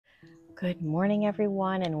Good morning,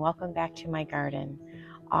 everyone, and welcome back to my garden.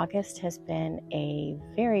 August has been a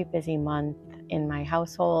very busy month in my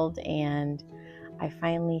household, and I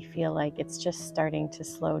finally feel like it's just starting to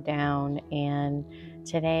slow down. And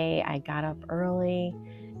today I got up early.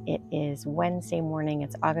 It is Wednesday morning.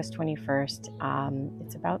 It's August 21st.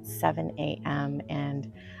 It's about 7 a.m.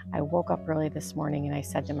 and I woke up early this morning and I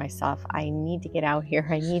said to myself, I need to get out here.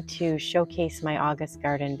 I need to showcase my August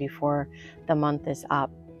garden before the month is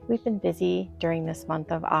up. We've been busy during this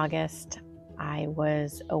month of August. I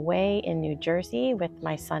was away in New Jersey with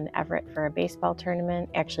my son Everett for a baseball tournament,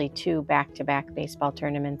 actually 2 back-to-back baseball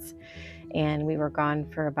tournaments, and we were gone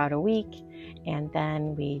for about a week. And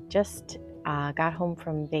then we just got home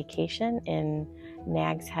from vacation in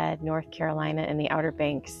Nags Head, North Carolina, in the Outer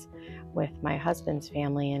Banks with my husband's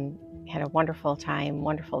family, and had a wonderful time,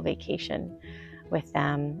 wonderful vacation with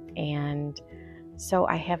them. And so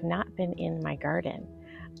I have not been in my garden.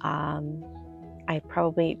 I've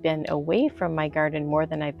probably been away from my garden more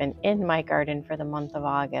than I've been in my garden for the month of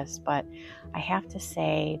August, but I have to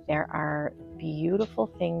say there are beautiful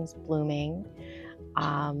things blooming,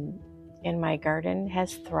 and my garden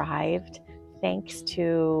has thrived thanks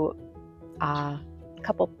to a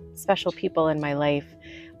couple special people in my life.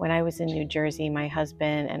 When I was in New Jersey, my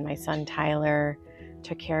husband and my son Tyler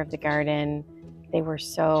took care of the garden. They were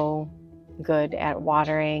so good at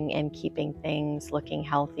watering and keeping things looking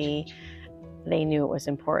healthy. They knew it was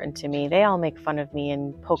important to me. They all make fun of me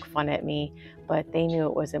and poke fun at me, but they knew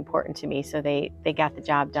it was important to me, so they got the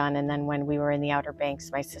job done. And then when we were in the Outer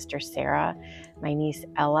Banks, my sister Sarah, my niece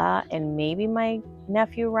Ella, and maybe my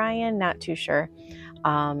nephew Ryan, not too sure,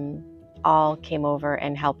 all came over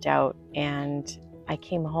and helped out. And I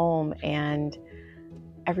came home and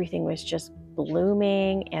everything was just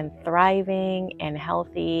blooming and thriving and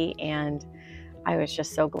healthy, and I was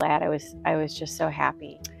just so glad. I was just so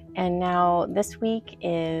happy. And now this week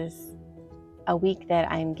is a week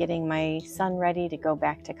that I'm getting my son ready to go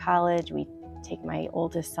back to college. We take my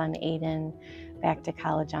oldest son Aiden back to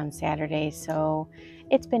college on Saturday, so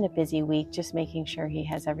it's been a busy week just making sure he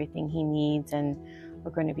has everything he needs. And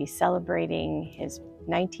we're going to be celebrating his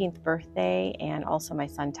 19th birthday and also my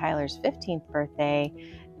son Tyler's 15th birthday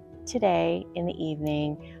today in the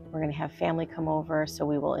evening. We're going to have family come over, so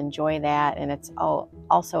we will enjoy that. And it's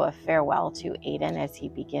also a farewell to Aiden as he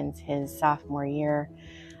begins his sophomore year.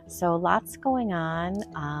 So lots going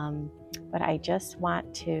on, but I just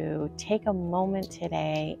want to take a moment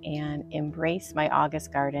today and embrace my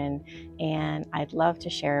August garden, and I'd love to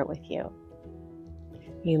share it with you.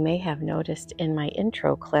 You may have noticed in my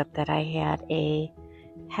intro clip that I had a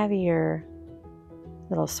heavier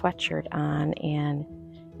little sweatshirt on, and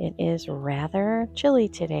it is rather chilly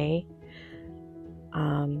today,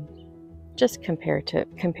 just compared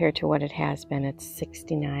to what it has been. It's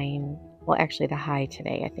 69. Well, actually the high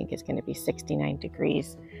today I think is going to be 69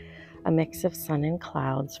 degrees. A mix of sun and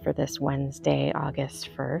clouds for this Wednesday, August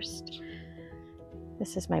 1st.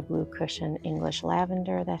 This is my blue cushion English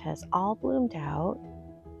lavender that has all bloomed out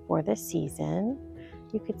for this season.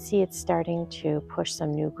 You could see it's starting to push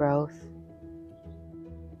some new growth.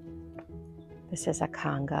 This is a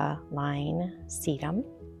conga line sedum.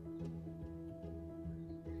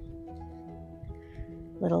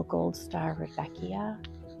 Little gold star Rebecca.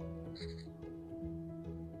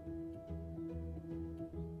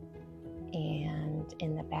 And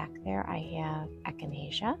in the back there I have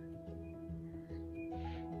echinacea.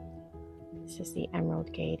 This is the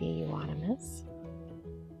emerald gaiety euonymus.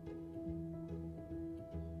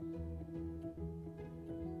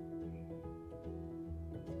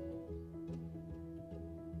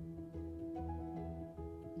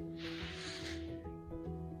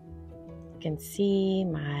 You can see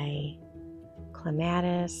my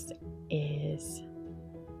clematis is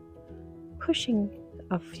pushing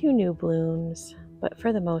a few new blooms, but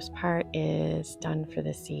for the most part is done for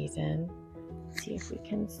the season. Let's see if we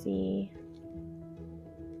can see.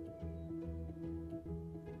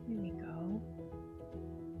 There we go.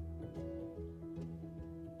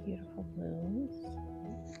 Beautiful blooms.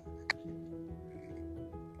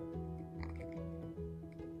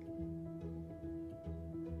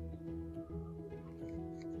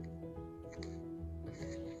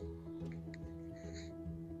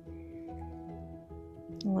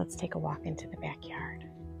 Let's take a walk into the backyard.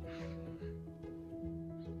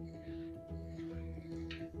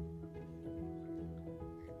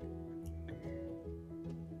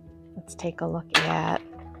 Let's take a look at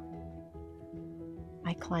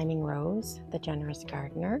my climbing rose, the generous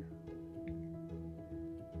gardener.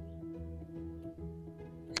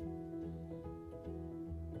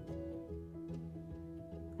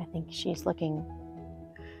 I think she's looking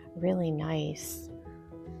really nice.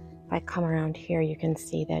 If I come around here, you can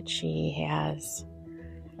see that she has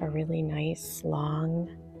a really nice long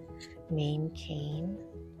main cane.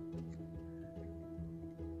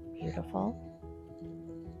 Beautiful.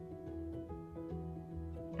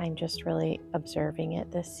 I'm just really observing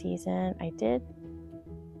it this season. I did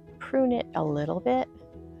prune it a little bit,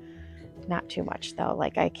 not too much though.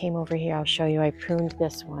 Like I came over here, I'll show you, I pruned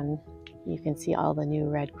this one. You can see all the new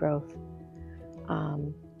red growth.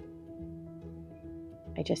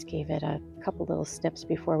 I just gave it a couple little snips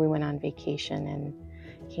before we went on vacation and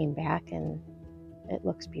came back, and it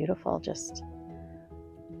looks beautiful, just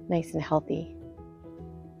nice and healthy.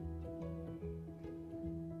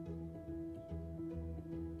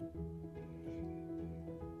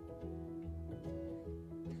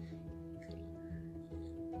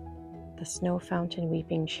 The snow fountain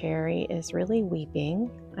weeping cherry is really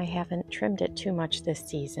weeping. I haven't trimmed it too much this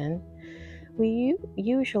season. We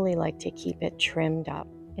usually like to keep it trimmed up.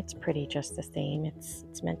 It's pretty just the same.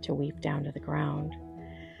 It's meant to weep down to the ground.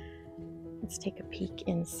 Let's take a peek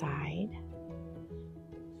inside.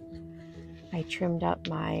 I trimmed up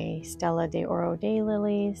my Stella de Oro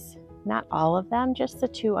daylilies. Not all of them, just the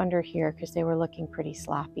two under here because they were looking pretty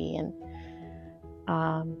sloppy, and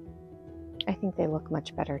I think they look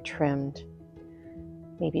much better trimmed.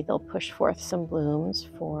 Maybe they'll push forth some blooms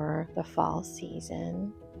for the fall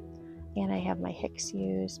season. And I have my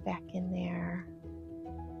Hixius back in there.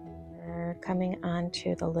 We're coming on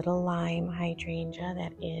to the little lime hydrangea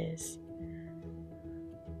that is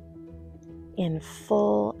in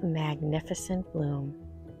full magnificent bloom.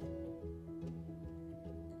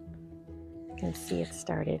 You can see it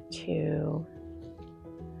started to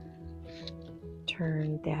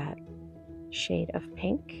turn that shade of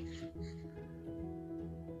pink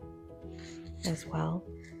as well.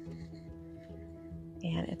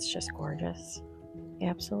 And it's just gorgeous,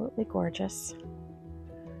 absolutely gorgeous.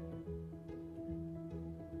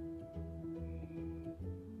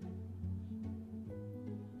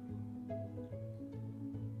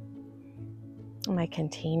 My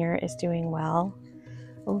container is doing well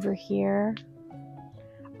over here.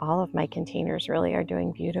 All of my containers really are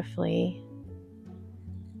doing beautifully.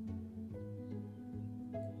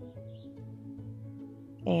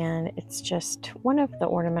 And it's just one of the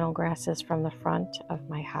ornamental grasses from the front of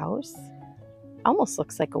my house. Almost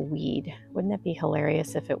looks like a weed. Wouldn't that be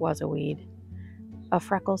hilarious if it was a weed? A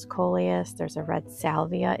Freckles coleus. There's a red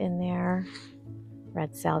salvia in there.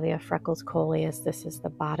 Red salvia, Freckles coleus. This is the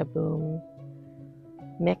Bada Boom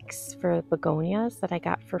mix for begonias that I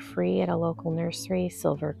got for free at a local nursery.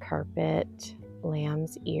 Silver carpet,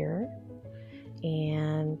 lamb's ear.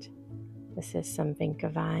 And this is some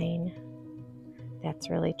vinca vine.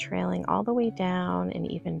 That's really trailing all the way down and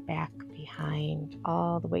even back behind,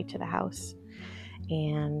 all the way to the house.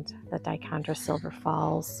 And the Dichondra Silver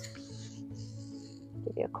Falls.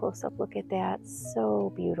 Give you a close-up look at that.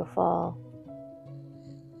 So beautiful.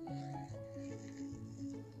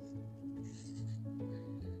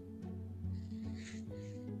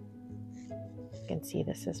 You can see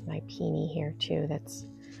this is my peony here too.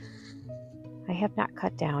 I have not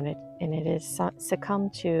cut down it, and it is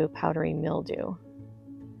succumbed to powdery mildew.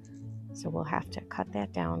 So we'll have to cut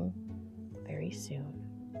that down very soon.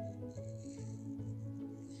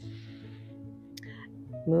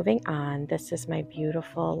 Moving on, this is my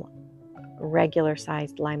beautiful regular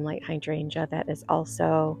sized limelight hydrangea that is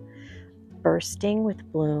also bursting with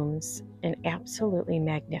blooms and absolutely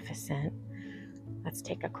magnificent. Let's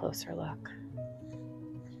take a closer look.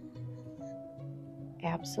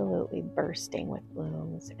 Absolutely bursting with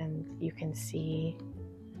blooms, and you can see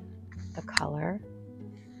the color.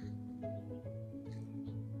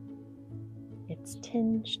 It's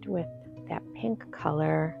tinged with that pink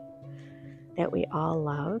color that we all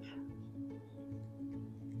love.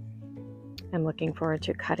 I'm looking forward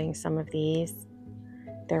to cutting some of these.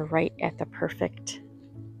 They're right at the perfect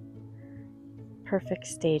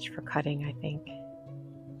stage for cutting, I think.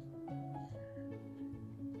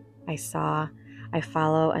 I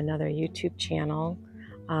follow another YouTube channel,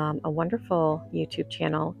 a wonderful YouTube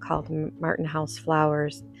channel called Martin House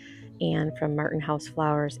Flowers, and from Martin House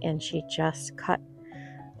Flowers, and she just cut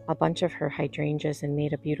a bunch of her hydrangeas and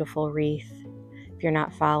made a beautiful wreath. If you're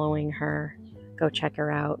not following her, go check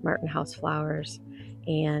her out, Martin House Flowers.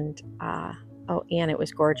 And oh, and it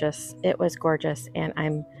was gorgeous. It was gorgeous, and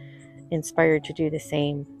I'm inspired to do the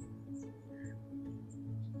same.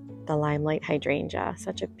 The limelight hydrangea,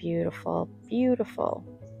 such a beautiful, beautiful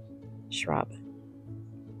shrub.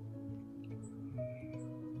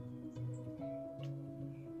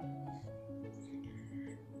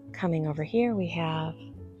 Coming over here, we have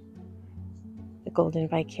the the golden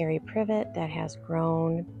vicary privet that has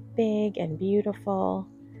grown big and beautiful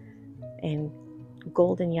and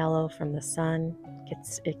golden yellow from the sun.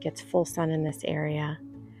 It gets full sun in this area.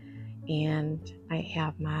 And I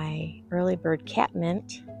have my early bird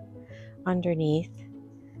catmint underneath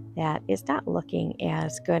that is not looking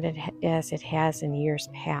as good as it has in years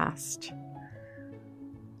past.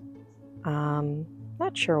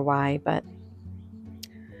 Not sure why, but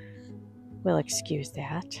we'll excuse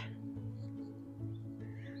that.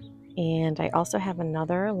 And I also have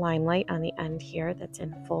another limelight on the end here that's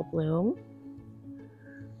in full bloom,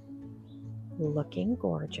 looking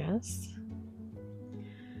gorgeous.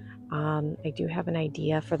 I do have an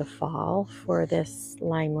idea for the fall for this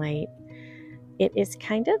limelight. It is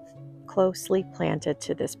kind of closely planted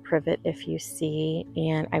to this privet, if you see,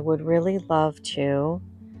 and I would really love to.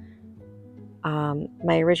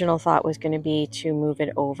 My original thought was going to be to move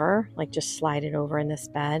it over, like just slide it over in this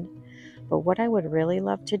bed. But what I would really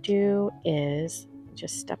love to do is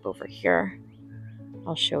just step over here.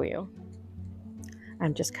 I'll show you.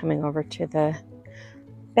 I'm just coming over to the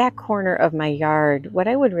back corner of my yard. What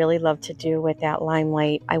I would really love to do with that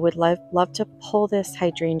limelight, I would love to pull this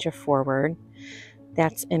hydrangea forward.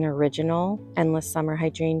 That's an original endless summer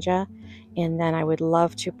hydrangea. And then I would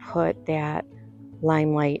love to put that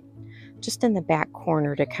limelight just in the back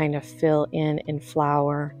corner to kind of fill in and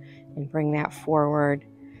flower and bring that forward.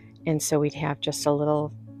 And so we'd have just a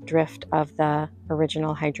little drift of the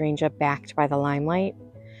original hydrangea backed by the limelight.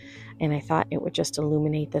 And I thought it would just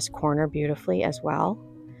illuminate this corner beautifully as well.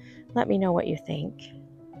 Let me know what you think.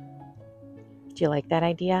 Do you like that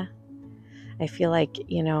idea? I feel like,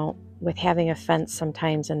 you know, with having a fence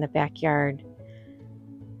sometimes in the backyard,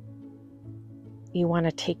 you want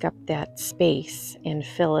to take up that space and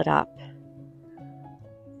fill it up.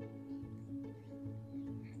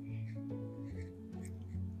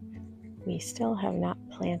 We still have not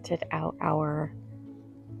planted out our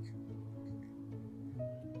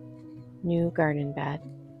new garden bed.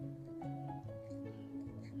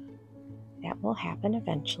 That will happen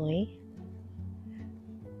eventually.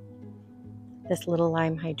 This little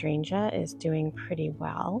lime hydrangea is doing pretty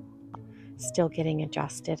well. Still getting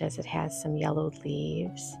adjusted as it has some yellowed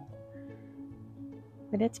leaves,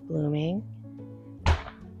 but it's blooming.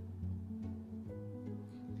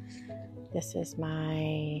 This is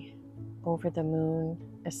my over the moon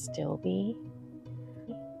astilbe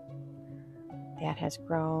that has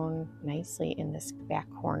grown nicely in this back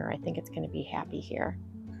corner. I think it's going to be happy here.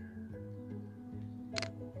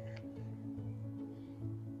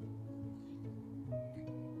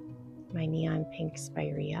 My neon pink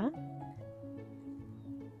spirea.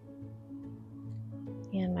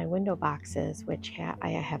 And my window boxes, which I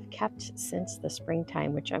have kept since the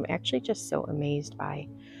springtime, which I'm actually just so amazed by.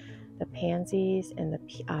 The pansies and the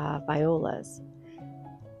violas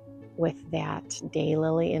with that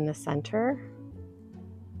daylily in the center.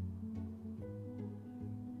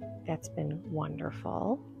 That's been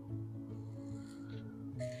wonderful.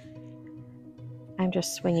 I'm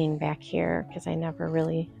just swinging back here because I never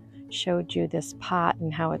really showed you this pot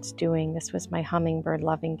and how it's doing. This was my hummingbird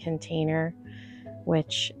loving container,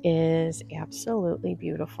 which is absolutely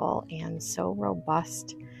beautiful and so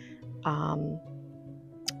robust.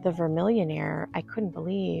 The vermillionaire, I can't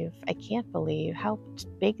believe how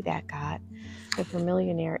big that got. The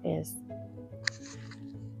vermillionaire is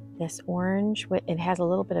this orange, it has a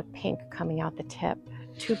little bit of pink coming out the tip,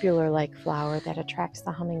 tubular-like flower that attracts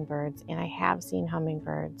the hummingbirds, and I have seen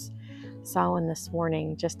hummingbirds. Saw one this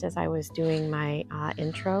morning just as I was doing my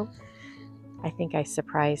intro. I think I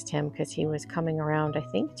surprised him because he was coming around, I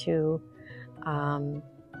think, to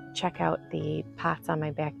check out the pots on my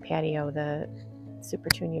back patio, the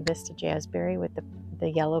Supertunia Vista Jazzberry with the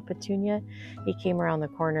yellow petunia. He came around the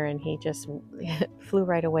corner and he just flew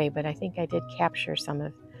right away, but I think I did capture some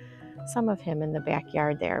of him in the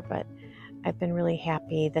backyard there. But I've been really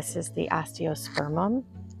happy. This is the osteospermum.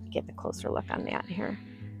 Get a closer look on that here.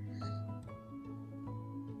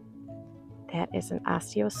 That is an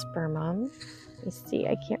osteospermum. Let's see,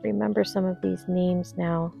 I can't remember some of these names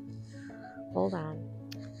now. Hold on.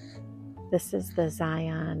 This is the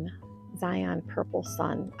Zion Purple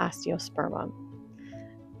Sun osteospermum.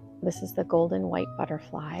 This is the golden white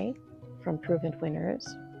butterfly from Proven Winners,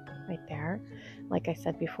 right there. Like I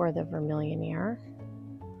said before, the vermillionaire.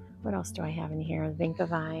 What else do I have in here? Vinca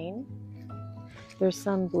vine. There's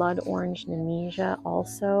some blood orange nemesia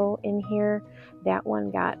also in here. That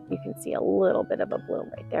one you can see a little bit of a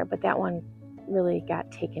bloom right there, but that one really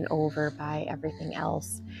got taken over by everything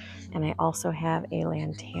else. And I also have a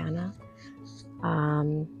lantana.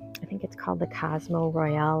 I think it's called the Cosmo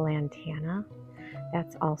Royale Lantana.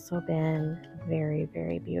 That's also been very,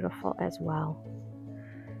 very beautiful as well.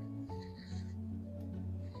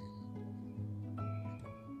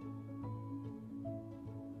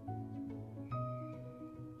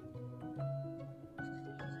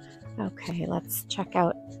 Okay, let's check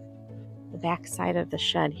out the back side of the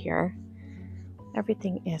shed here.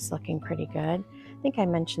 Everything is looking pretty good. I think I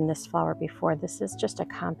mentioned this flower before. This is just a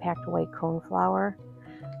compact white cone flower.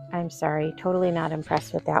 I'm sorry, totally not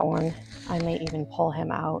impressed with that one. I may even pull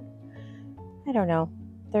him out. I don't know.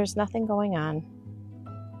 There's nothing going on.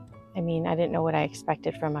 I mean, I didn't know what I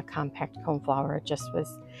expected from a compact cone flower.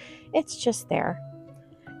 It's just there.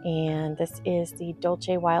 And this is the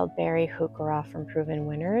Dolce Wild Berry Heuchera from Proven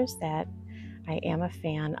Winners that I am a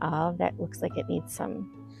fan of. That looks like it needs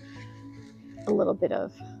a little bit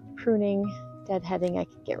of pruning, deadheading. I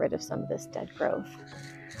could get rid of some of this dead growth.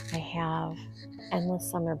 I have Endless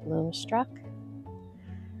Summer Bloomstruck,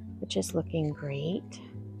 which is looking great.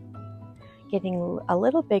 Getting a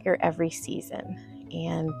little bigger every season,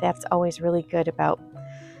 and that's always really good about.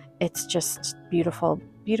 It's just beautiful,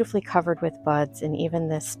 beautifully covered with buds, and even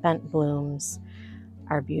the spent blooms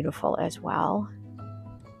are beautiful as well.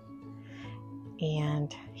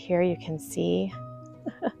 And here you can see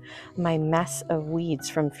my mess of weeds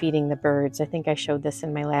from feeding the birds. I think I showed this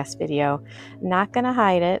in my last video. Not gonna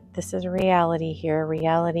hide it. This is reality here,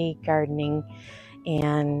 reality gardening.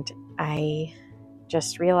 And I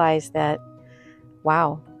just realized that,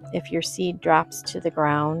 wow, if your seed drops to the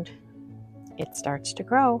ground, it starts to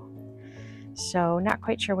grow. So not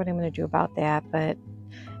quite sure what I'm going to do about that, but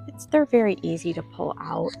they're very easy to pull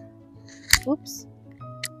out. Oops.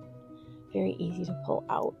 Very easy to pull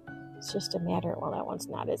out. It's just a matter, well, that one's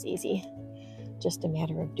not as easy. Just a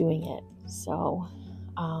matter of doing it. So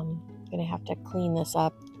I'm going to have to clean this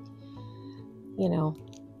up, you know,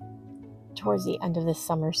 towards the end of the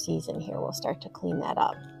summer season here. We'll start to clean that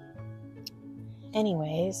up.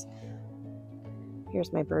 Anyways,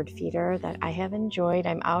 here's my bird feeder that I have enjoyed.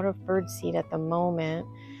 I'm out of bird seed at the moment.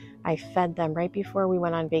 I fed them right before we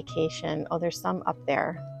went on vacation. Oh, there's some up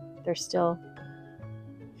there. They're still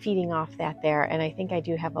feeding off that there. And I think I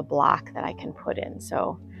do have a block that I can put in.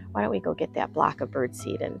 So why don't we go get that block of bird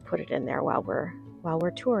seed and put it in there while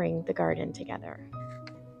we're touring the garden together.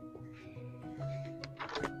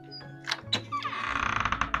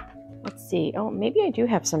 Let's see. Oh, maybe I do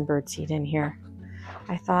have some bird seed in here.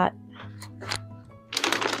 I thought,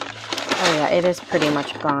 oh yeah, it is pretty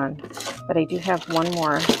much gone. But I do have one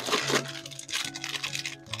more.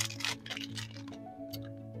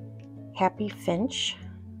 Happy Finch.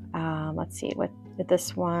 Let's see what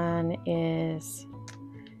this one is.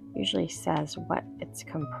 Usually says what it's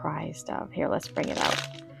comprised of. Here, let's bring it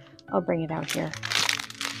out. I'll bring it out here.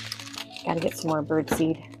 Got to get some more bird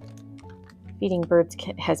seed. Feeding birds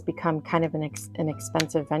has become kind of an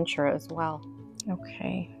expensive venture as well.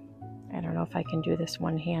 Okay, I don't know if I can do this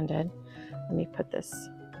one-handed. Let me put this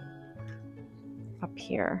up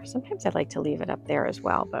here. Sometimes I'd like to leave it up there as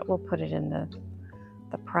well, but we'll put it in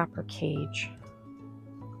the proper cage.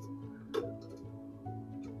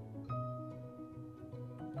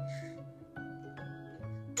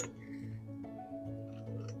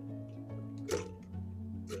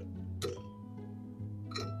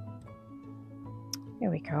 There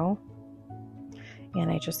we go. And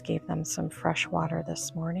I just gave them some fresh water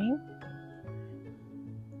this morning.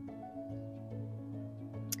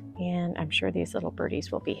 And I'm sure these little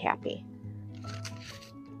birdies will be happy.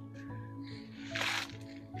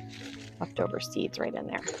 Leftover seeds right in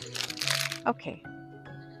there. Okay.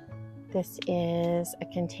 This is a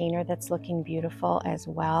container that's looking beautiful as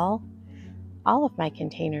well. All of my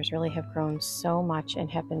containers really have grown so much and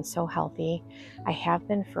have been so healthy. I have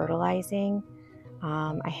been fertilizing.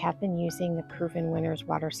 I have been using the Proven Winners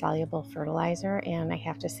water-soluble fertilizer, and I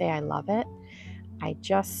have to say I love it. I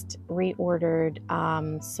just reordered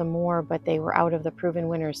some more, but they were out of the Proven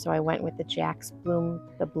Winners, so I went with the Jack's Bloom,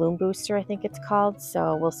 the Bloom Booster, I think it's called.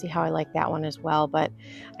 So we'll see how I like that one as well. But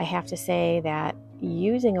I have to say that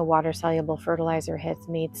using a water-soluble fertilizer has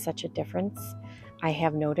made such a difference. I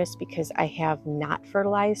have noticed, because I have not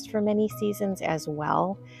fertilized for many seasons as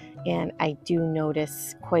well, and I do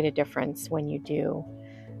notice quite a difference when you do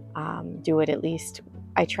it. At least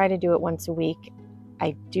I try to do it once a week.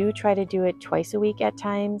 I do try to do it twice a week at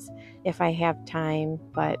times if I have time,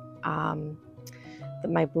 but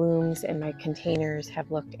my blooms and my containers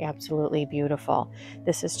have looked absolutely beautiful.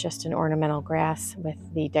 This is just an ornamental grass with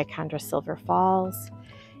the Dichondra Silver Falls.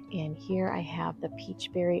 And here I have the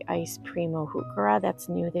Peachberry Ice Primo Heuchera that's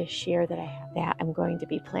new this year that I'm going to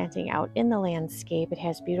be planting out in the landscape. It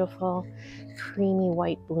has beautiful creamy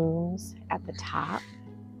white blooms at the top.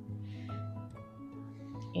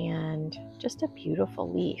 And just a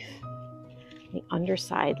beautiful leaf. The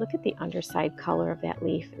underside, look at the underside color of that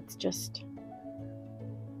leaf. It's just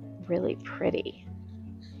really pretty.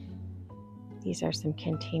 These are some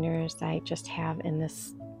containers I just have in the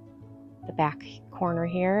back corner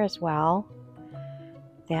here as well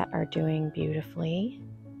that are doing beautifully.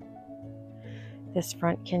 This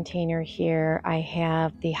front container here, I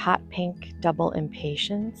have the hot pink double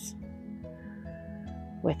impatiens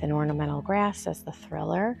with an ornamental grass as the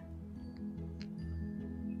thriller,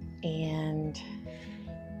 and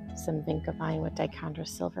some vinca vine with dichondra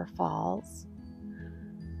silver falls.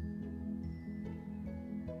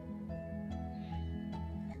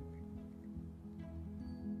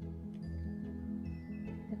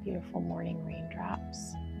 The beautiful morning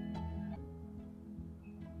raindrops.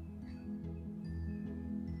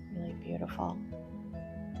 Really beautiful.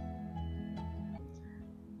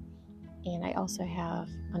 And I also have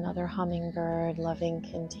another hummingbird loving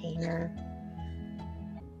container,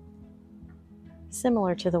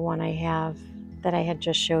 similar to the one I have that I had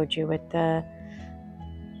just showed you with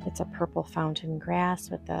it's a purple fountain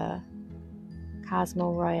grass with the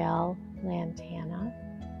Cosmo Royale lantana,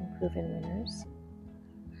 Proven Winners,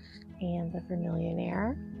 and the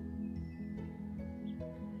Vermillionaire.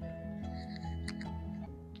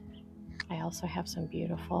 I also have some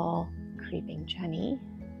beautiful Creeping Jenny.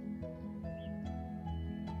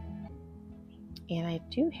 And I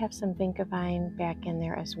do have some vinca vine back in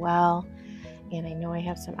there as well. And I know I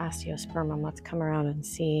have some osteospermum. Let's come around and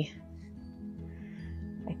see.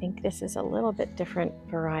 I think this is a little bit different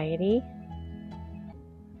variety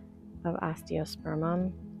of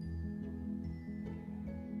osteospermum.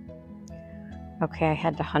 Okay, I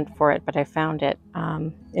had to hunt for it, but I found it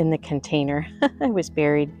in the container. It was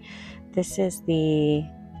buried. This is the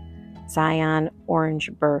Zion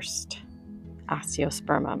Orange Burst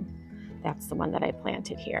osteospermum. That's the one that I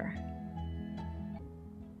planted here.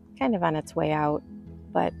 Kind of on its way out,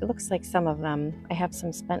 but it looks like some of them, I have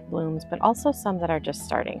some spent blooms, but also some that are just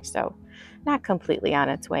starting, so not completely on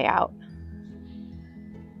its way out.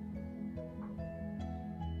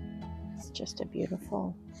 It's just a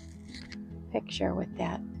beautiful picture with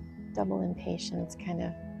that double impatiens kind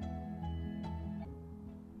of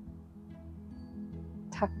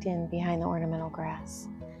tucked in behind the ornamental grass.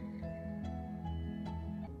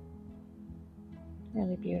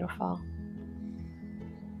 Really beautiful.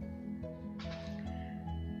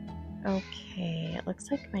 Okay, it looks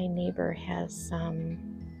like my neighbor has some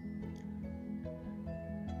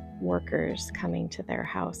workers coming to their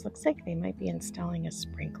house. Looks like they might be installing a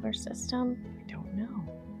sprinkler system. I don't know.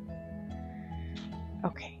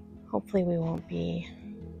 Okay, hopefully we won't be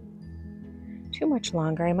too much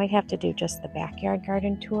longer. I might have to do just the backyard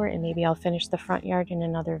garden tour, and maybe I'll finish the front yard in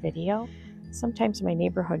another video. Sometimes my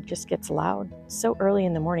neighborhood just gets loud. It's so early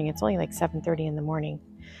in the morning. It's only like 7:30 in the morning.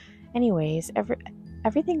 Anyways,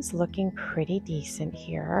 everything's looking pretty decent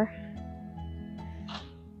here.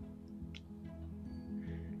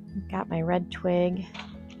 I've got my red twig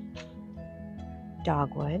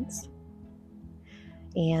dogwoods.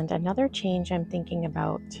 And another change I'm thinking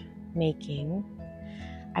about making,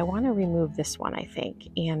 I want to remove this one, I think,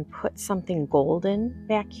 and put something golden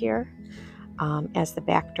back here as the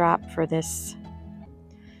backdrop for this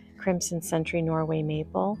Crimson Century Norway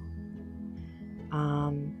maple.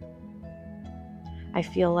 I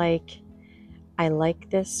feel like I like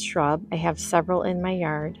this shrub. I have several in my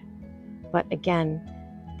yard, but again,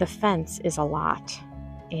 the fence is a lot,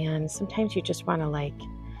 and sometimes you just want to like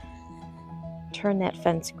turn that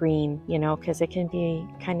fence green, you know, because it can be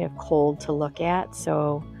kind of cold to look at.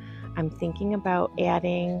 So I'm thinking about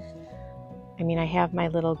adding, I have my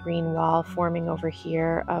little green wall forming over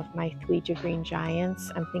here of my Thuja green giants.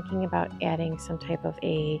 I'm thinking about adding some type of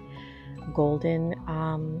a golden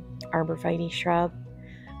arborvitae shrub,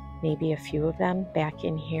 maybe a few of them back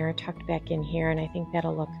in here, tucked back in here, and I think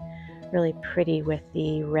that'll look really pretty with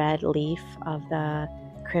the red leaf of the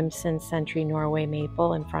Crimson Century Norway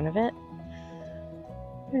maple in front of it.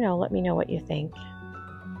 I don't know, let me know what you think.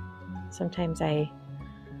 Sometimes I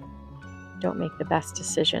don't make the best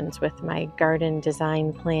decisions with my garden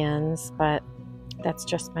design plans, but that's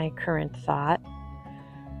just my current thought.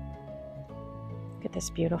 Look at this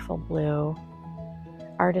beautiful blue,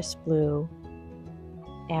 artist blue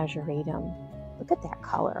azuratum. Look at that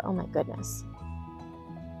color, oh my goodness.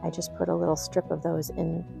 I just put a little strip of those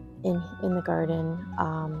in the garden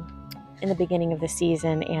in the beginning of the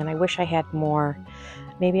season, and I wish I had more.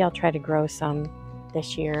 Maybe I'll try to grow some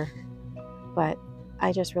this year, but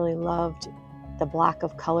I just really loved the block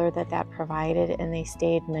of color that provided, and they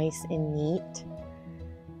stayed nice and neat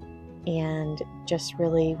and just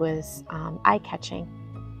really was eye-catching.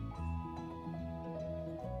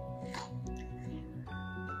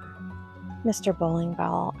 Mr. Bowling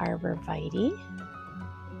Ball Arborvitae,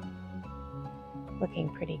 looking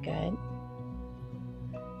pretty good.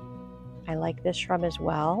 I like this shrub as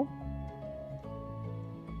well.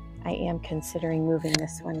 I am considering moving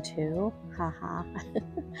this one too. Haha.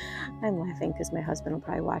 I'm laughing because my husband will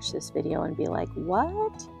probably watch this video and be like,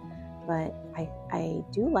 what? But I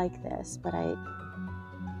do like this, but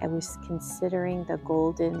I was considering the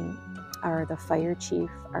golden or the Fire Chief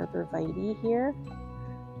Arborvitae here,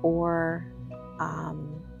 or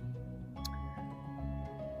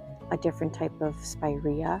a different type of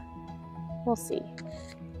spirea. We'll see.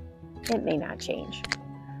 It may not change.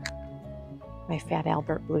 My Fat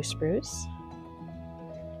Albert Blue Spruce.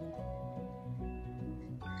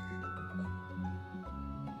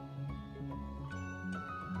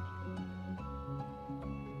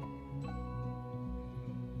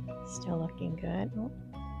 Still looking good. Oh,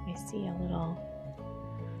 I see a little,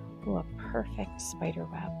 a perfect spider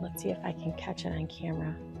web. Let's see if I can catch it on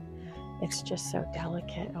camera. It's just so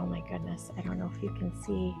delicate. Oh my goodness. I don't know if you can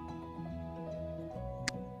see.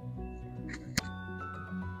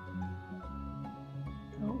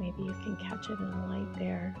 Oh, maybe you can catch it in the light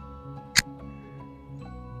there.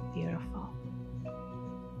 Beautiful.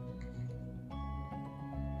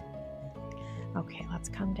 Okay, let's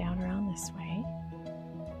come down around this way.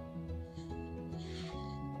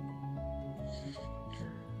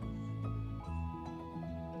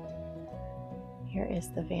 Here is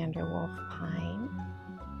the Vanderwolf pine.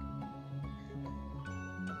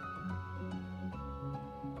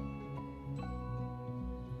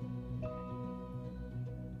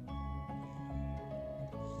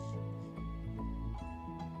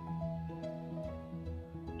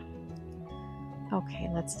 Okay,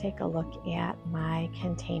 let's take a look at my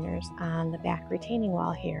containers on the back retaining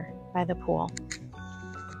wall here by the pool.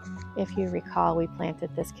 If you recall, we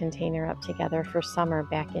planted this container up together for summer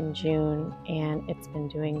back in June, and it's been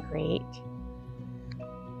doing great.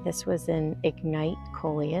 This was an Ignite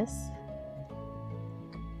Coleus.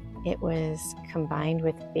 It was combined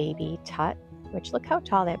with baby tut, which look how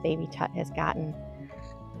tall that baby tut has gotten.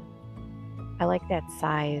 I like that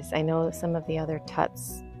size. I know some of the other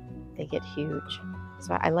tuts, they get huge.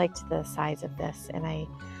 So I liked the size of this, and I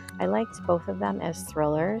liked both of them as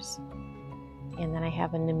thrillers. And then I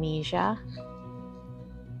have a Nemesia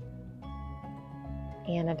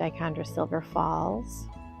and a Dichondra Silver Falls.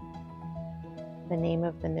 The name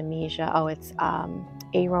of the Nemesia, oh, it's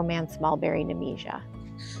A Romance Mulberry Nemesia.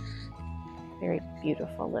 Very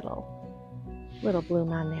beautiful little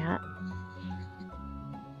bloom on that.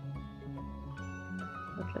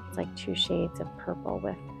 Look, it's like two shades of purple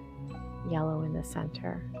with yellow in the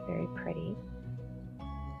center. Very pretty.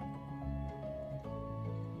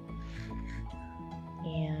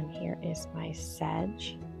 And here is my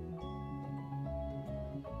sedge.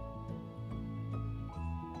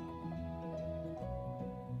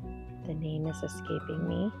 The name is escaping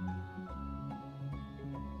me.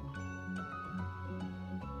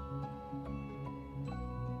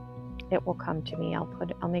 It will come to me. I'll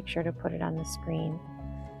make sure to put it on the screen.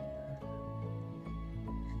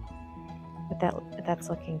 But that's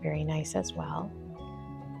looking very nice as well.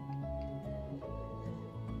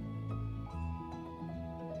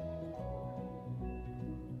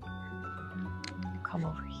 Come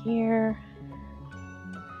over here.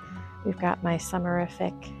 We've got my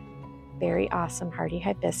summerific, very awesome hardy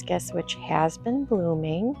hibiscus, which has been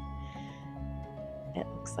blooming. It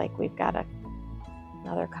looks like we've got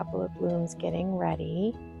another couple of blooms getting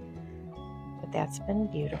ready, but that's been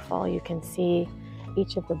beautiful. You can see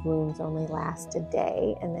each of the blooms only last a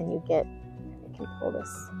day, and then you get, I can pull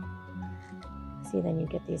this, see, then you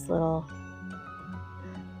get these little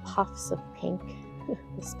puffs of pink,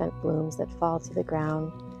 the spent blooms that fall to the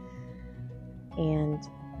ground. And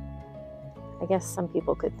I guess some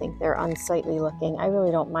people could think they're unsightly looking. I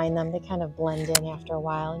really don't mind them. They kind of blend in after a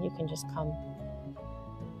while, and you can just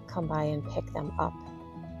come by and pick them up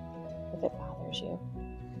if it bothers you.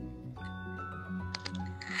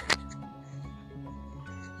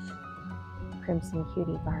 Crimson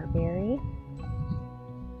Cutie Barberry.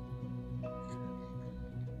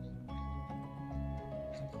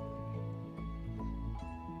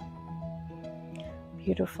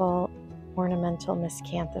 Beautiful ornamental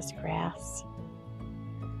miscanthus grass.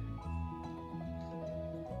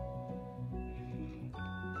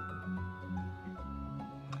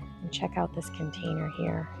 And check out this container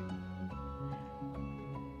here.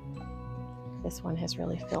 This one has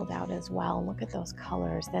really filled out as well. And look at those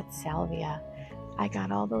colors. That's salvia. I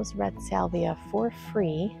got all those red salvia for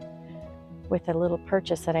free with a little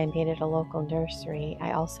purchase that I made at a local nursery.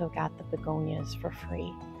 I also got the begonias for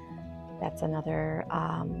free. That's another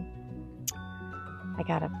I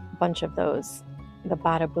got a bunch of those, the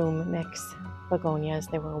Bada Boom mix begonias.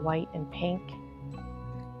 They were white and pink,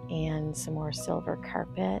 and some more silver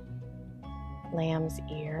carpet, lamb's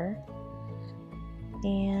ear,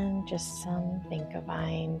 and just some vinca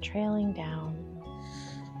vine trailing down.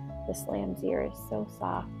 This lamb's ear is so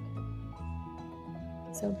soft,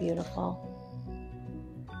 so beautiful.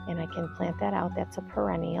 And I can plant that out. That's a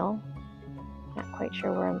perennial. Not quite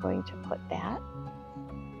sure where I'm going to put that.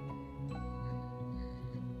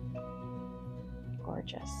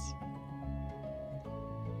 Gorgeous.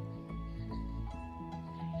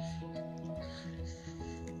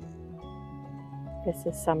 This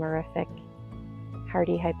is Summerific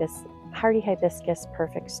Hardy Hibiscus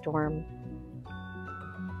Perfect Storm.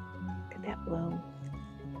 Look at that bloom.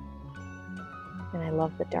 And I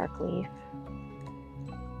love the dark leaf.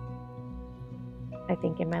 I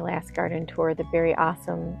think in my last garden tour, the Berry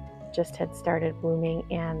Awesome just had started blooming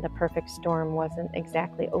and the Perfect Storm wasn't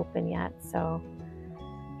exactly open yet. So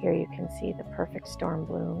here you can see the Perfect Storm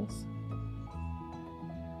blooms.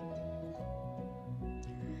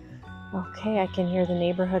 Okay, I can hear the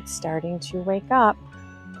neighborhood starting to wake up.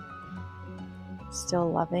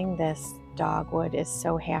 Still loving this dogwood, is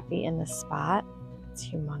so happy in the spot. It's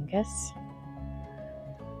humongous.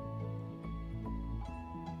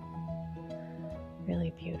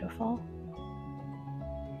 Really beautiful.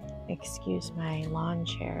 Excuse my lawn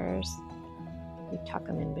chairs. We tuck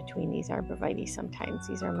them in between these arborvitaes sometimes.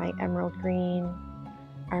 These are my emerald green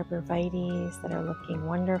arborvitaes that are looking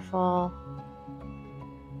wonderful.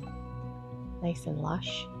 Nice and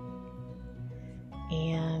lush.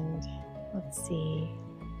 And let's see,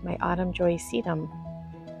 my autumn joy sedum.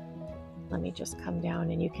 Let me just come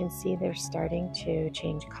down and you can see they're starting to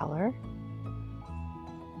change color.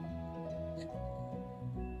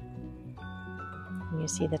 And you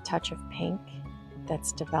see the touch of pink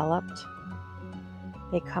that's developed.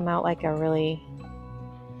 They come out like a really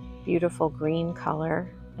beautiful green color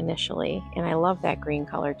initially. And I love that green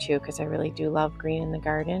color too, because I really do love green in the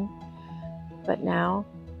garden. But now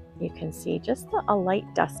you can see just a light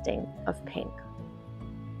dusting of pink.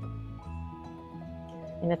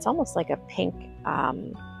 And it's almost like a pink,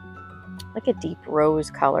 like a deep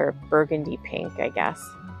rose color, burgundy pink, I guess.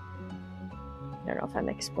 I don't know if I'm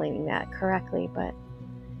explaining that correctly, but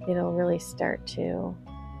it'll really start to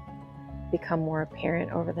become more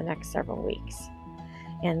apparent over the next several weeks.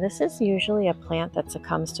 And this is usually a plant that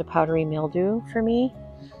succumbs to powdery mildew for me,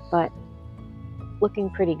 but looking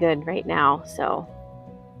pretty good right now, so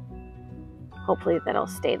hopefully that'll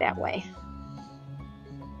stay that way.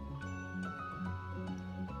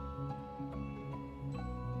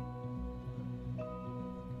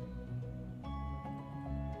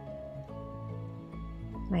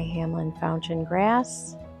 My Hamlin fountain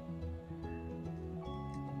grass.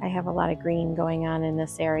 I have a lot of green going on in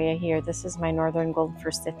this area here. This is my northern gold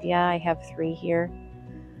forsythia. I have 3 here.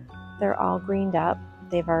 They're all greened up.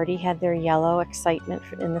 They've already had their yellow excitement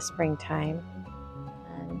in the springtime.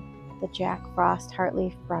 And the Jack Frost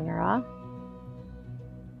Heartleaf Brunnera.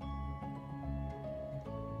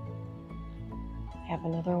 I have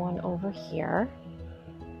another one over here.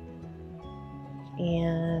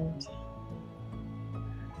 And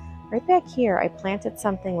right back here, I planted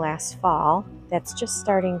something last fall that's just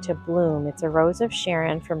starting to bloom. It's a Rose of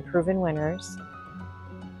Sharon from Proven Winners.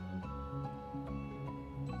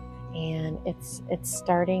 And it's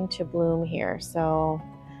starting to bloom here, so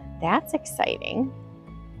that's exciting.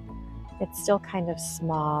 It's still kind of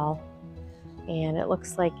small, and it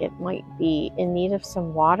looks like it might be in need of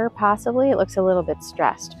some water, possibly. It looks a little bit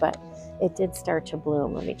stressed, but it did start to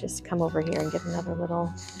bloom. Let me just come over here and get another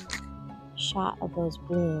little shot of those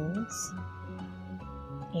blooms.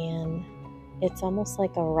 And it's almost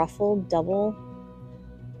like a ruffled double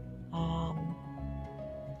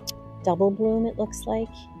bloom, it looks like.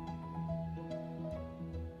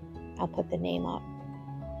 I'll put the name up.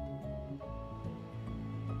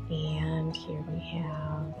 And here we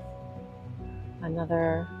have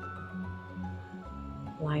another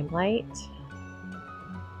limelight.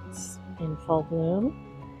 It's in full bloom.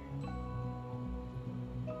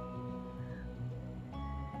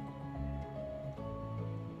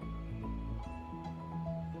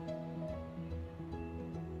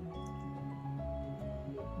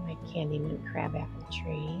 My Candyman crabapple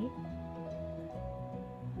tree.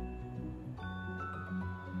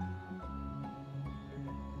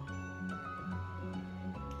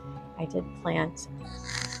 I did plant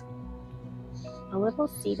a little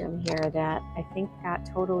sedum here that I think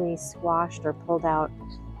got totally squashed or pulled out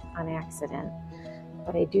on accident.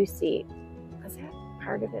 But I do see, was that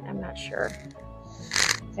part of it? I'm not sure.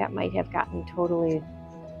 That might have gotten totally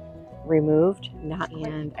removed.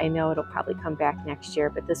 And I know it'll probably come back next year,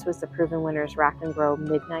 but this was the Proven Winners Rock and Grow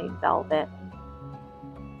Midnight Velvet.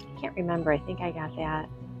 I can't remember. I think I got that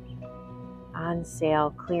on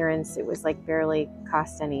sale, clearance. It was like barely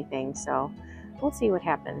cost anything. So we'll see what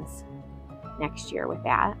happens next year with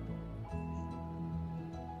that.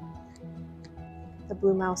 The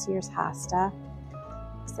Blue Mouse Ears Hosta.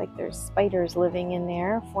 Looks like there's spiders living in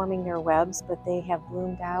there, forming their webs, but they have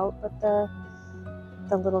bloomed out. But the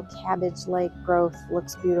little cabbage-like growth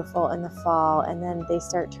looks beautiful in the fall, and then they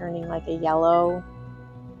start turning like a yellow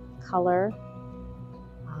color,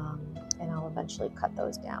 and I'll eventually cut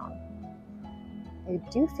those down. I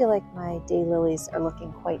do feel like my daylilies are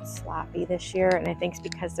looking quite sloppy this year, and I think it's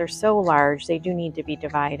because they're so large, they do need to be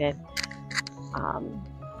divided.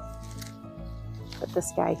 But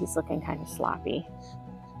this guy, he's looking kind of sloppy.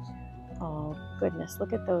 Oh goodness,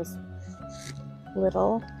 look at those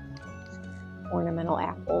little ornamental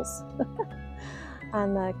apples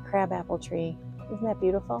on the crabapple tree. Isn't that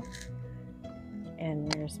beautiful?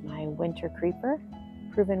 And there's my winter creeper,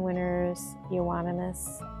 Proven Winners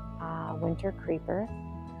Euonymus winter creeper.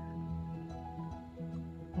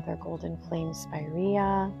 Another golden flame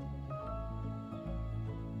spirea.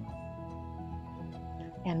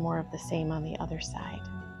 And more of the same on the other side.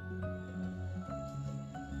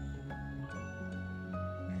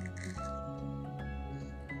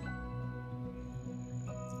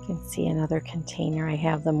 You can see another container. I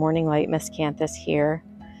have the Morning Light Miscanthus here.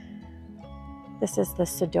 This is the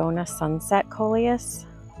Sedona Sunset Coleus.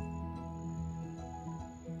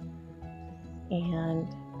 And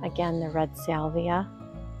again, the red salvia.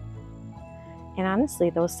 And honestly,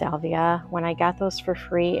 those salvia, when I got those for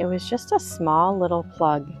free, it was just a small little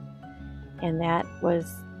plug. And it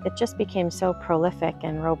just became so prolific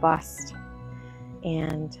and robust.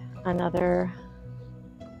 And another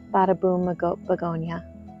Bada Boom begonia.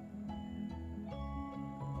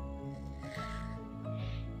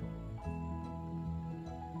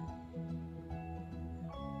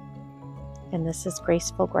 And this is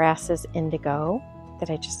Graceful Grasses Indigo that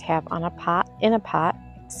I just have on in a pot,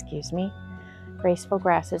 excuse me. Graceful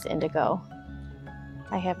Grasses Indigo.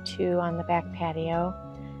 I have 2 on the back patio,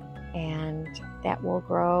 and that will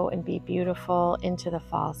grow and be beautiful into the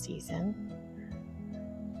fall season.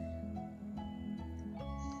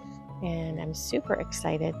 And I'm super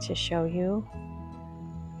excited to show you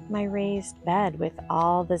my raised bed with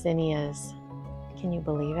all the zinnias. Can you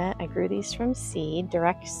believe it? I grew these from seed,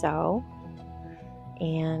 direct sow,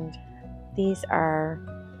 and these are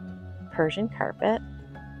Persian carpet.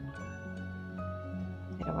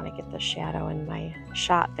 I don't want to get the shadow in my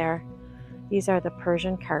shot there. These are the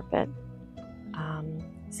Persian carpet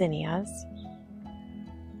zinnias.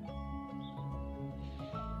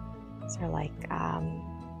 These are like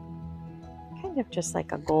kind of just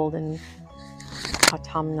like a golden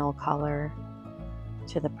autumnal color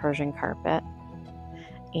to the Persian carpet.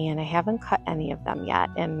 And I haven't cut any of them yet,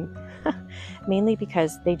 and mainly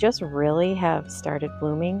because they just really have started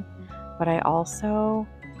blooming. But I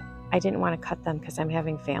didn't want to cut them because I'm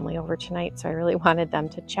having family over tonight, so I really wanted them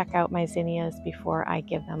to check out my zinnias before I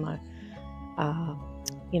give them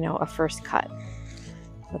a first cut.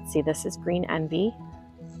 Let's see, this is Green Envy.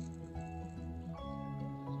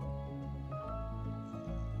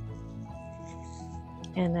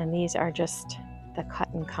 And then these are just the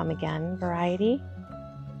Cut and Come Again variety,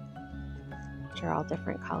 which are all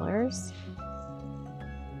different colors.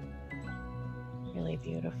 Really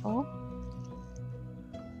beautiful.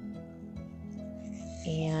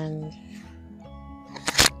 And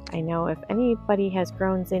I know if anybody has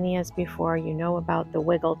grown zinnias before, you know about the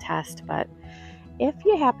wiggle test, but if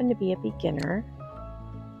you happen to be a beginner,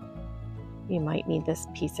 you might need this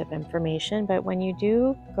piece of information. But when you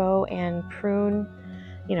do go and prune,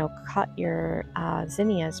 cut your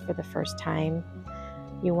zinnias for the first time,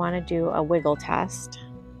 you want to do a wiggle test.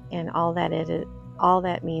 And all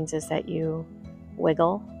that means is that you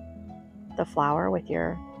wiggle the flower with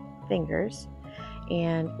your fingers.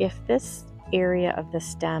 And if this area of the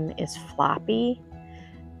stem is floppy,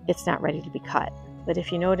 it's not ready to be cut. But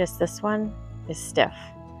if you notice, this one is stiff.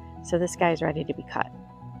 So this guy's ready to be cut.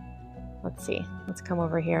 Let's see. Let's come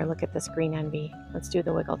over here. Look at this Green Envy. Let's do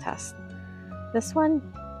the wiggle test. This one,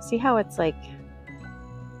 see how it's like,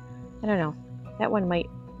 I don't know. That one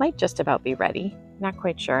might just about be ready. Not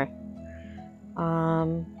quite sure.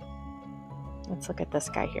 Let's look at this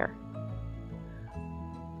guy here.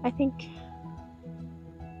 I think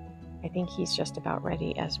he's just about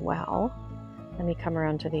ready as well. Let me come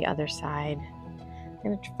around to the other side. I'm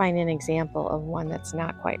going to find an example of one that's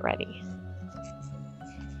not quite ready.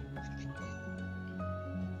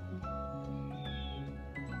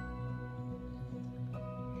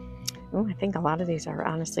 Oh, I think a lot of these are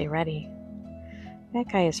honestly ready.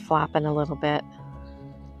 That guy is flopping a little bit.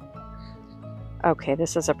 Okay,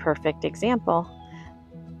 this is a perfect example.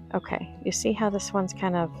 Okay, you see how this one's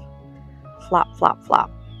kind of flop, flop,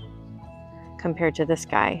 flop compared to this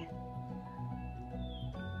guy.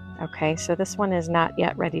 Okay, so this one is not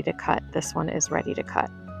yet ready to cut. This one is ready to cut.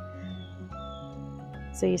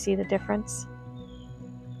 So you see the difference?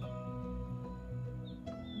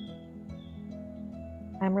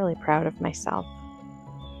 I'm really proud of myself.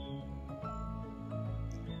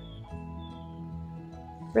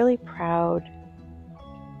 Really proud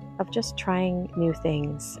of just trying new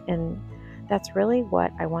things. And that's really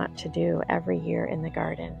what I want to do every year in the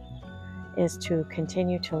garden, is to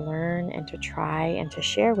continue to learn and to try and to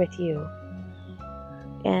share with you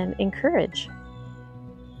and encourage.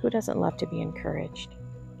 Who doesn't love to be encouraged?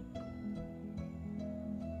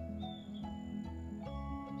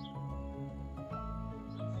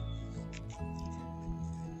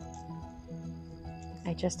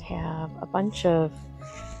 I just have a bunch of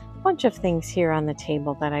things here on the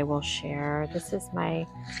table that I will share. This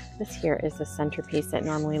here is the centerpiece that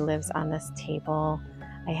normally lives on this table.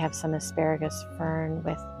 I have some asparagus fern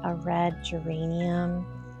with a red geranium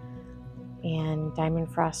and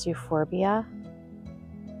diamond frost euphorbia.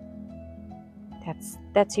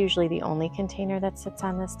 That's usually the only container that sits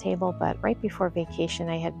on this table, but right before vacation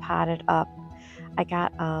I had potted up. I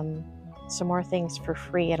got some more things for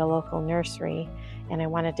free at a local nursery, and I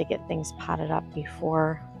wanted to get things potted up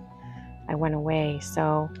before I went away.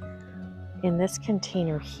 So in this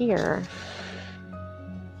container here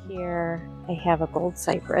I have a gold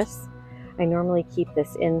cypress. I normally keep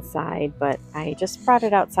this inside, but I just brought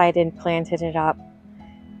it outside and planted it up.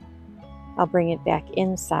 I'll bring it back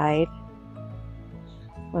inside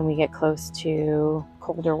when we get close to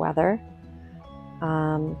colder weather.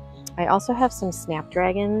 I also have some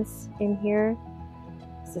snapdragons in here.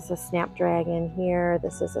 This is a snapdragon here.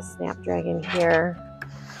 This is a snapdragon here.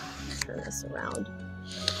 Turn this around.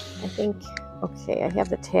 I think, okay, I have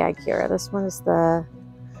the tag here. This one is the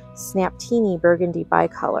Snaptini Burgundy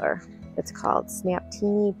Bicolor. It's called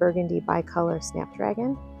Snaptini Burgundy Bicolor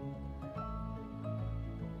Snapdragon.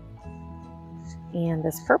 And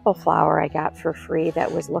this purple flower I got for free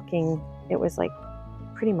that was it was like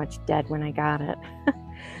pretty much dead when I got it.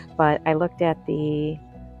 But I looked at the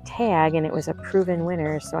tag and it was a proven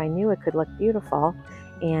winner, so I knew it could look beautiful.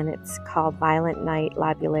 And it's called Violent Night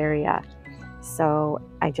Lobularia. So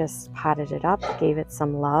I just potted it up, gave it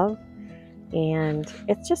some love, and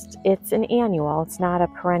it's an annual. It's not a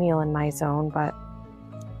perennial in my zone, but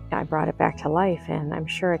I brought it back to life, and I'm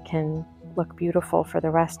sure it can look beautiful for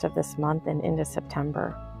the rest of this month and into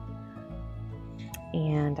September.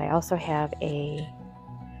 And I also have a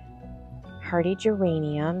hardy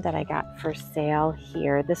geranium that I got for sale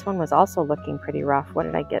here. This one was also looking pretty rough. What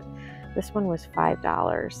did I get? This one was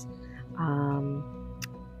 $5.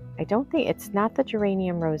 I don't think, it's not the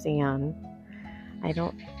geranium Roseanne. I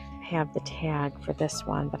don't have the tag for this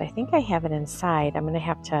one, but I think I have it inside. I'm going to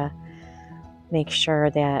have to make sure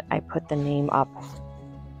that I put the name up.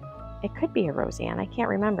 It could be a Roseanne. I can't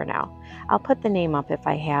remember now. I'll put the name up if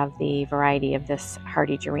I have the variety of this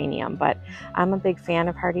hardy geranium, but I'm a big fan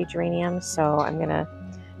of hardy geraniums, so I'm going to,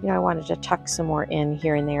 I wanted to tuck some more in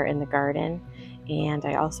here and there in the garden. And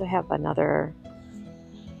I also have another,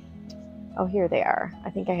 oh, here they are. I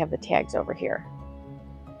think I have the tags over here.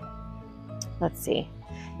 Let's see.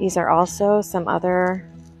 These are also some other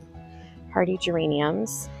hardy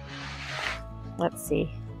geraniums. Let's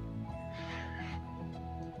see.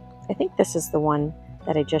 I think this is the one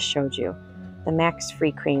that I just showed you, the Max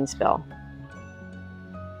Free Cranesbill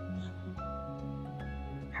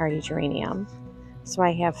hardy geranium. So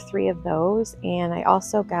I have 3 of those, and I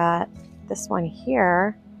also got this one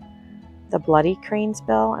here, the Bloody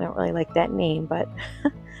Cranesbill. I don't really like that name, but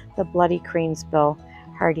the Bloody Cranesbill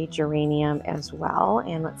hardy geranium as well.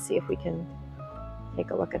 And let's see if we can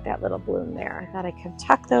take a look at that little bloom there. I thought I could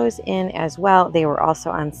tuck those in as well. They were also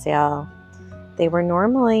on sale. They were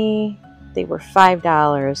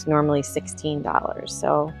 $5, normally $16.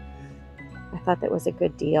 So I thought that was a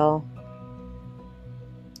good deal.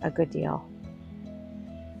 A good deal.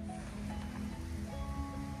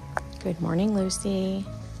 Good morning, Lucy.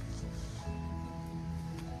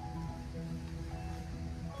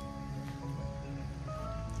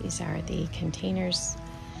 These are the containers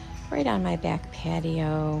right on my back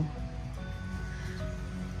patio.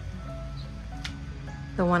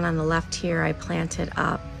 The one on the left here I planted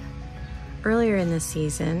up earlier in the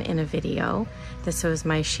season in a video. This was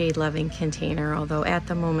my shade-loving container, although at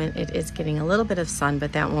the moment it is getting a little bit of sun,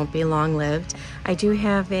 but that won't be long-lived. I do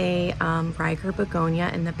have a Riger begonia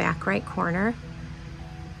in the back right corner.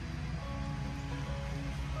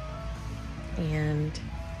 And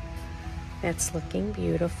that's looking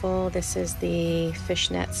beautiful. This is the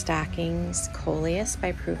Fishnet Stockings Coleus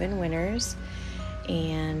by Proven Winners.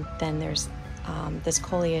 And then there's this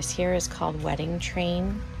coleus here is called Wedding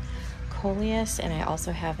Train Coleus, and I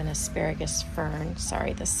also have an asparagus fern,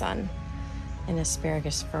 sorry, the sun, an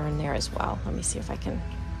asparagus fern there as well. Let me see if I can,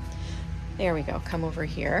 there we go, come over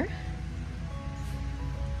here.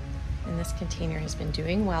 And this container has been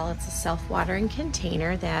doing well. It's a self-watering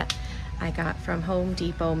container that I got from Home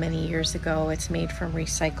Depot many years ago. It's made from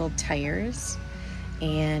recycled tires,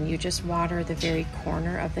 and you just water the very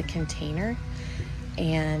corner of the container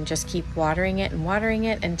and just keep watering it and watering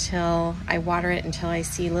it until I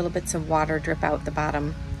see little bits of water drip out the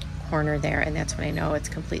bottom corner there, and that's when I know it's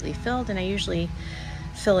completely filled. And I usually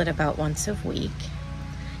fill it about once a week.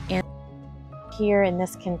 And here in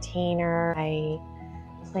this container I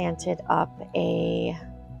planted up a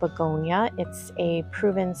begonia. It's a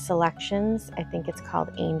Proven Selections, I think it's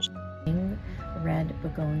called Angel Red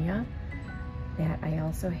Begonia, that I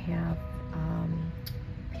also have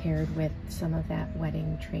paired with some of that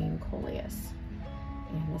Wedding Train Coleus.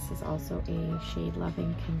 And this is also a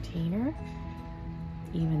shade-loving container,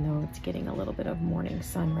 even though it's getting a little bit of morning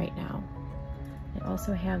sun right now. I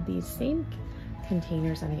also have these same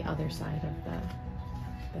containers on the other side of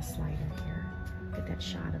the slider here. Get that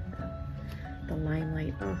shot of the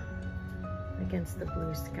limelight against the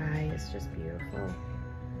blue sky. It's just beautiful.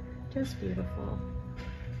 Just beautiful.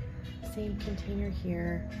 Same container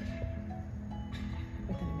here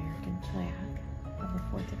with an American flag of the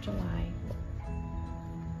 4th of July.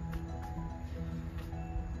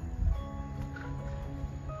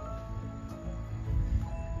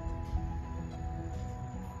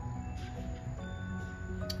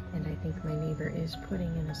 And I think my neighbor is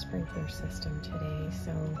putting in a sprinkler system today,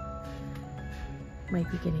 so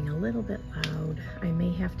might be getting a little bit loud. I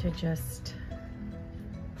may have to just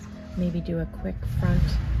maybe do a quick front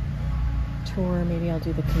tour. Maybe I'll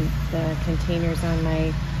do the containers on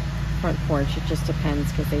my front porch. It just depends,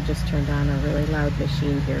 because they just turned on a really loud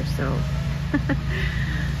machine here, so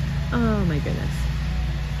oh my goodness,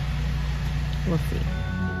 we'll see.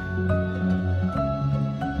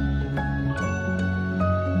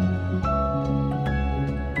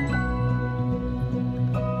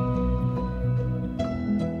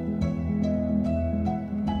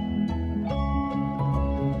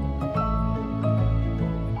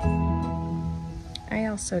 I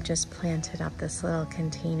also just planted up this little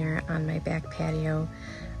container on my back patio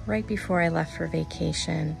right before I left for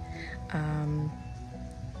vacation.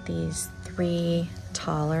 These 3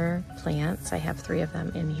 taller plants, I have 3 of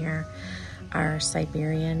them in here, are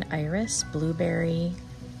Siberian Iris, Blueberry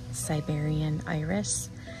Siberian Iris,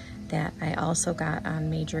 that I also got on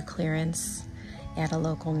major clearance at a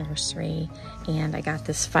local nursery. And I got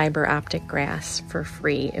this fiber optic grass for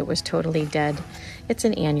free. It was totally dead. It's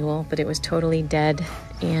an annual, but it was totally dead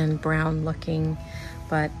and brown looking,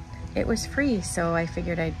 but it was free, so I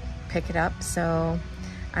figured I'd pick it up. So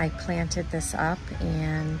I planted this up,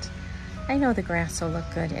 and I know the grass will look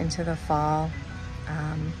good into the fall,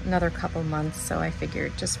 another couple months, so I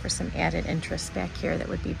figured just for some added interest back here, that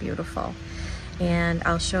would be beautiful. And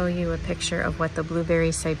I'll show you a picture of what the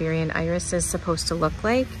Blueberry Siberian Iris is supposed to look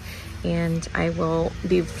like, and I will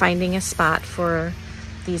be finding a spot for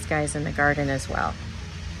these guys in the garden as well.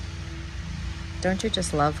 Don't you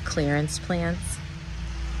just love clearance plants?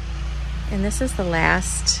 And this is the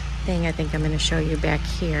last thing I think I'm going to show you back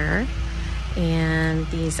here, and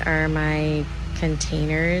these are my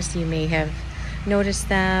containers. You may have noticed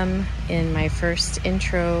them in my first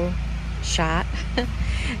intro shot.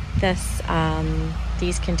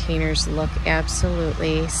 These containers look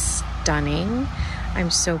absolutely stunning. I'm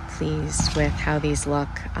so pleased with how these look.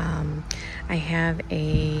 I have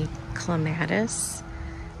a clematis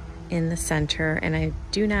in the center, and I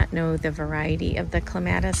do not know the variety of the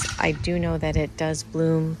clematis. I do know that it does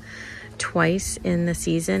bloom twice in the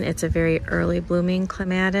season. It's a very early blooming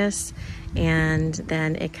clematis, and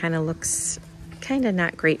then it kind of looks kind of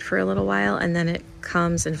not great for a little while, and then it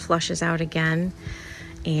comes and flushes out again.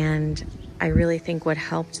 And I really think what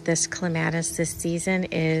helped this clematis this season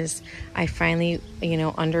is I finally,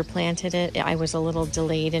 underplanted it. I was a little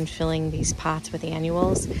delayed in filling these pots with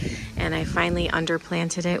annuals, and I finally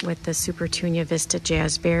underplanted it with the Supertunia Vista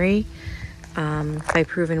Jazzberry by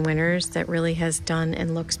Proven Winners, that really has done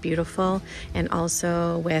and looks beautiful, and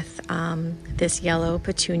also with this yellow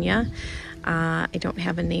petunia. I don't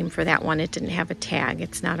have a name for that one. It didn't have a tag.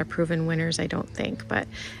 It's not a proven winners, I don't think.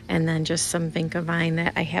 And then just some vinca vine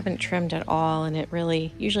that I haven't trimmed at all. And it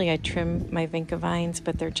really, usually I trim my vinca vines,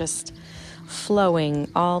 but they're just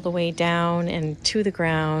flowing all the way down and to the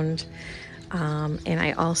ground. And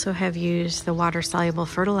I also have used the water-soluble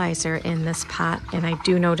fertilizer in this pot, and I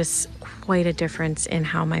do notice quite a difference in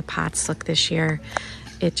how my pots look this year.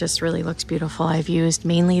 It just really looks beautiful. I've used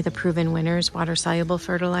mainly the Proven Winners water-soluble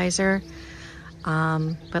fertilizer,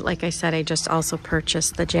 but like I said, I just also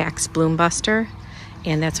purchased the Jack's Bloom Buster,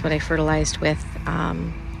 and that's what I fertilized with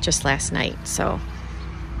just last night. So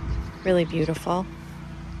really beautiful.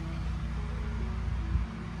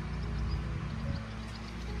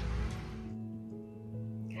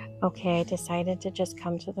 Okay, I decided to just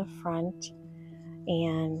come to the front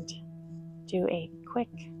and do a quick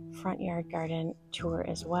front yard garden tour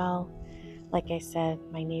as well. Like I said,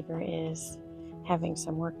 my neighbor is having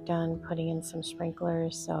some work done, putting in some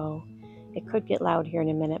sprinklers, so it could get loud here in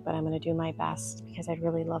a minute, but I'm going to do my best because I'd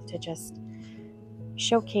really love to just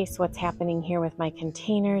showcase what's happening here with my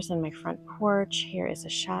containers and my front porch. Here is a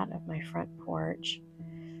shot of my front porch,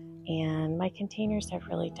 and my containers have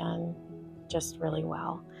really done just really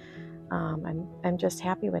well. I'm just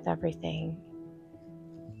happy with everything.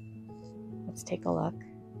 Let's take a look.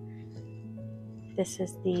 This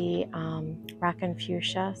is the Rockin'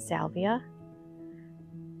 Fuchsia Salvia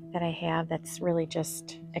that I have that's really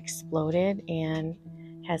just exploded and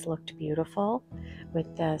has looked beautiful,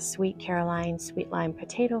 with the Sweet Caroline Sweet Lime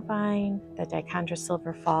Potato Vine, the Dichondra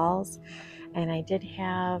Silver Falls, and I did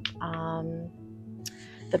have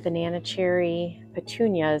the Banana Cherry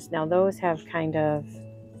Petunias. Now those have kind of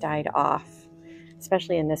died off,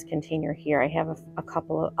 especially in this container here. I have a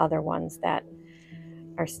couple of other ones that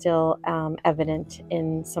are still evident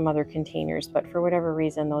in some other containers, but for whatever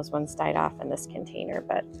reason those ones died off in this container.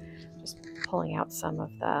 But just pulling out some of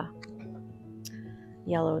the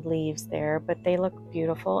yellowed leaves there, but they look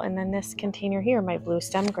beautiful. And then this container here, my blue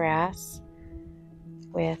stem grass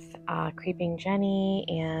with Creeping Jenny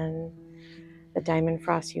and the Diamond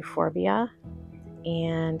Frost Euphorbia.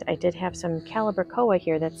 And I did have some Calibrachoa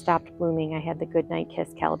here that stopped blooming. I had the Goodnight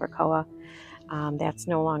Kiss Calibrachoa. That's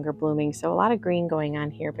no longer blooming. So a lot of green going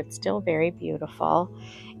on here, but still very beautiful.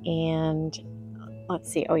 And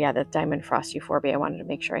let's see. Oh yeah, the Diamond Frost Euphorbia. I wanted to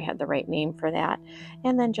make sure I had the right name for that.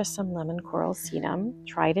 And then just some lemon coral sedum.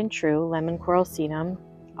 Tried and true lemon coral sedum.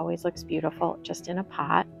 Always looks beautiful just in a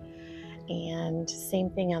pot. And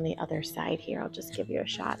same thing on the other side here. I'll just give you a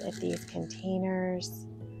shot at these containers.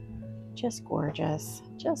 Just gorgeous,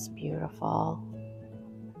 just beautiful.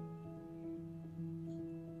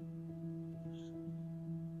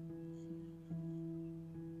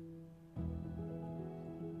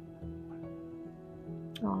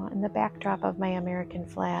 Oh, and the backdrop of my American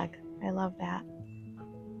flag. I love that.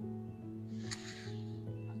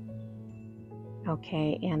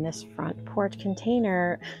 Okay, and this front porch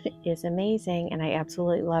container is amazing, and I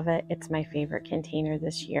absolutely love it. It's my favorite container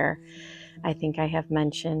this year. I think I have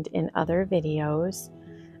mentioned in other videos.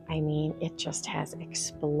 I mean, it just has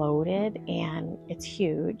exploded, and it's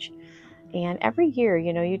huge. And every year,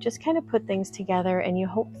 you know, you just kind of put things together and you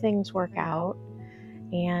hope things work out.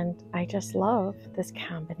 And I just love this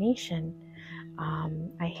combination.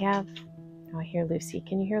 I hear Lucy.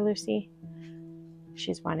 Can you hear Lucy?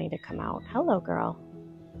 She's wanting to come out. Hello, girl.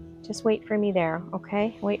 Just wait for me there,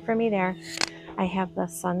 okay? Wait for me there. I have the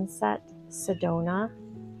Sunset Sedona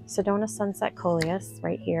Sunset Coleus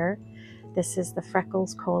right here. This is the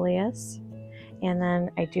Freckles Coleus. And then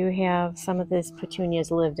I do have some of these petunias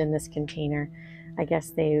lived in this container. I guess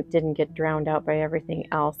they didn't get drowned out by everything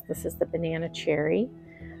else. This is the Banana Cherry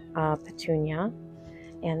Petunia.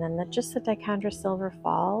 And then just the Dichondra Silver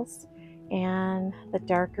Falls and the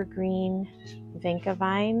darker green Vinca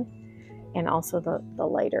Vine, and also the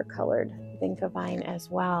lighter colored Vinca Vine as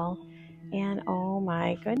well. And oh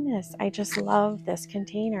my goodness, I just love this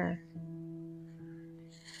container.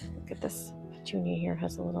 Look at this petunia here,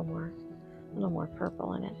 has a little more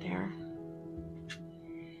purple in it there.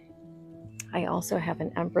 I also have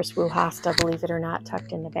an Empress Wu Hosta, believe it or not,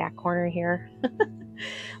 tucked in the back corner here.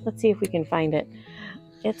 Let's see if we can find it.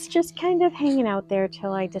 It's just kind of hanging out there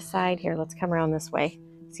till I decide. Here, let's come around this way,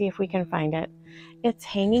 see if we can find it. It's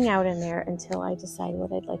hanging out in there until I decide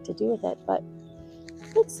what I'd like to do with it, but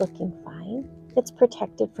it's looking fine. It's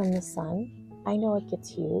protected from the sun. I know it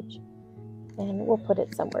gets huge, and we'll put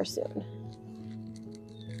it somewhere soon.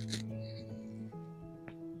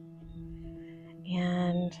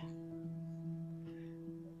 And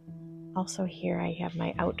also here I have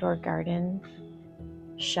my outdoor garden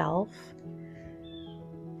shelf.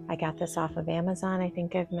 I got this off of Amazon. I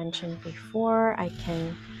think I've mentioned before.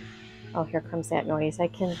 Oh, here comes that noise. I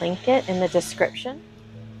can link it in the description.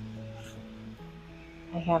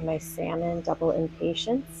 I have my salmon double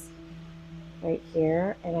impatiens right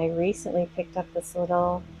here, and I recently picked up this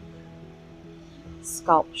little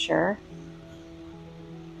sculpture.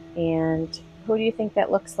 And who do you think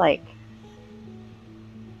that looks like?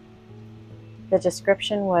 The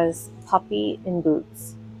description was puppy in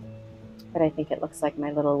boots, but I think it looks like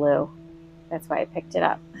my little Lou. That's why I picked it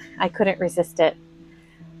up. I couldn't resist it.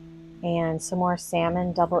 And some more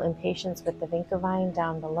salmon double impatiens with the vinca vine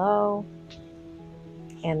down below.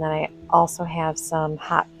 And then I also have some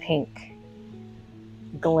hot pink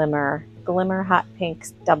glimmer hot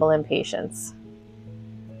pinks double impatiens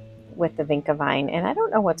with the vinca vine. And I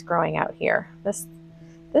don't know what's growing out here. This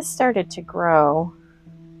started to grow.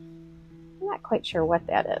 I'm not quite sure what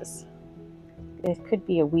that is. It could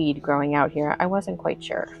be a weed growing out here. I wasn't quite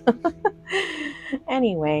sure.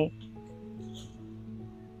 Anyway,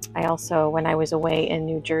 I also, when I was away in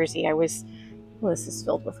New Jersey, well, this is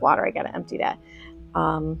filled with water. I got to empty that.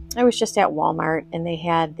 I was just at Walmart, and they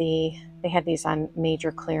had these on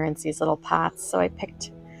major clearance, these little pots. So I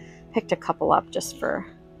picked a couple up just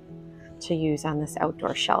to use on this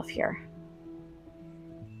outdoor shelf here.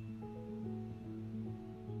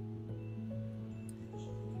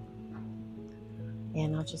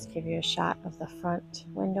 And I'll just give you a shot of the front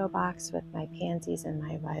window box with my pansies and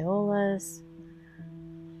my violas.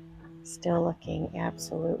 Still looking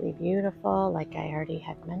absolutely beautiful, like I already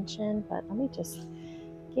had mentioned, but let me just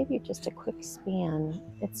give you just a quick span.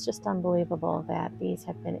 It's just unbelievable that these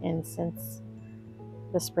have been in since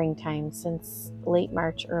the springtime, since late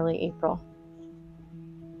March, early April.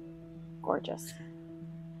 Gorgeous.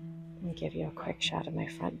 I'll give you a quick shot of my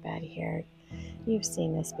front bed here. You've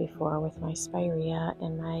seen this before with my spirea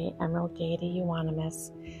and my emerald gaeta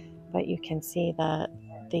euonymus, but you can see the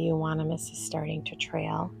euonymus is starting to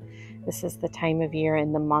trail. This is the time of year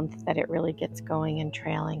and the month that it really gets going and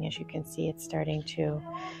trailing. As you can see, it's starting to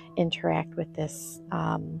interact with this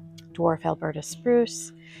dwarf Alberta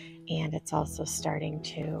spruce, and it's also starting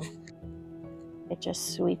to, it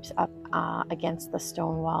just sweeps up against the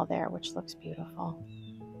stone wall there, which looks beautiful.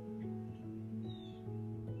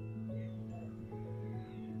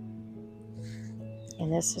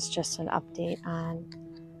 And this is just an update on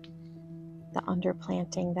the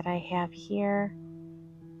underplanting that I have here.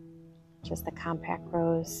 Just the compact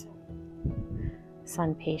rose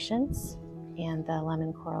sun patience and the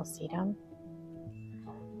lemon coral sedum.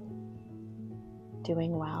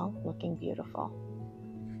 Doing well, looking beautiful.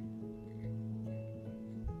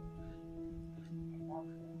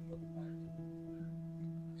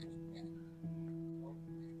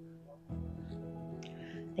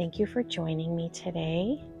 Thank you for joining me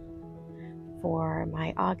today for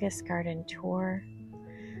my August garden tour.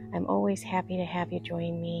 I'm always happy to have you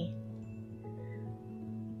join me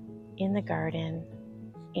in the garden,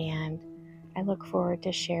 and I look forward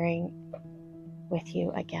to sharing with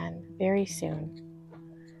you again very soon.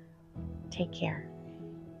 Take care.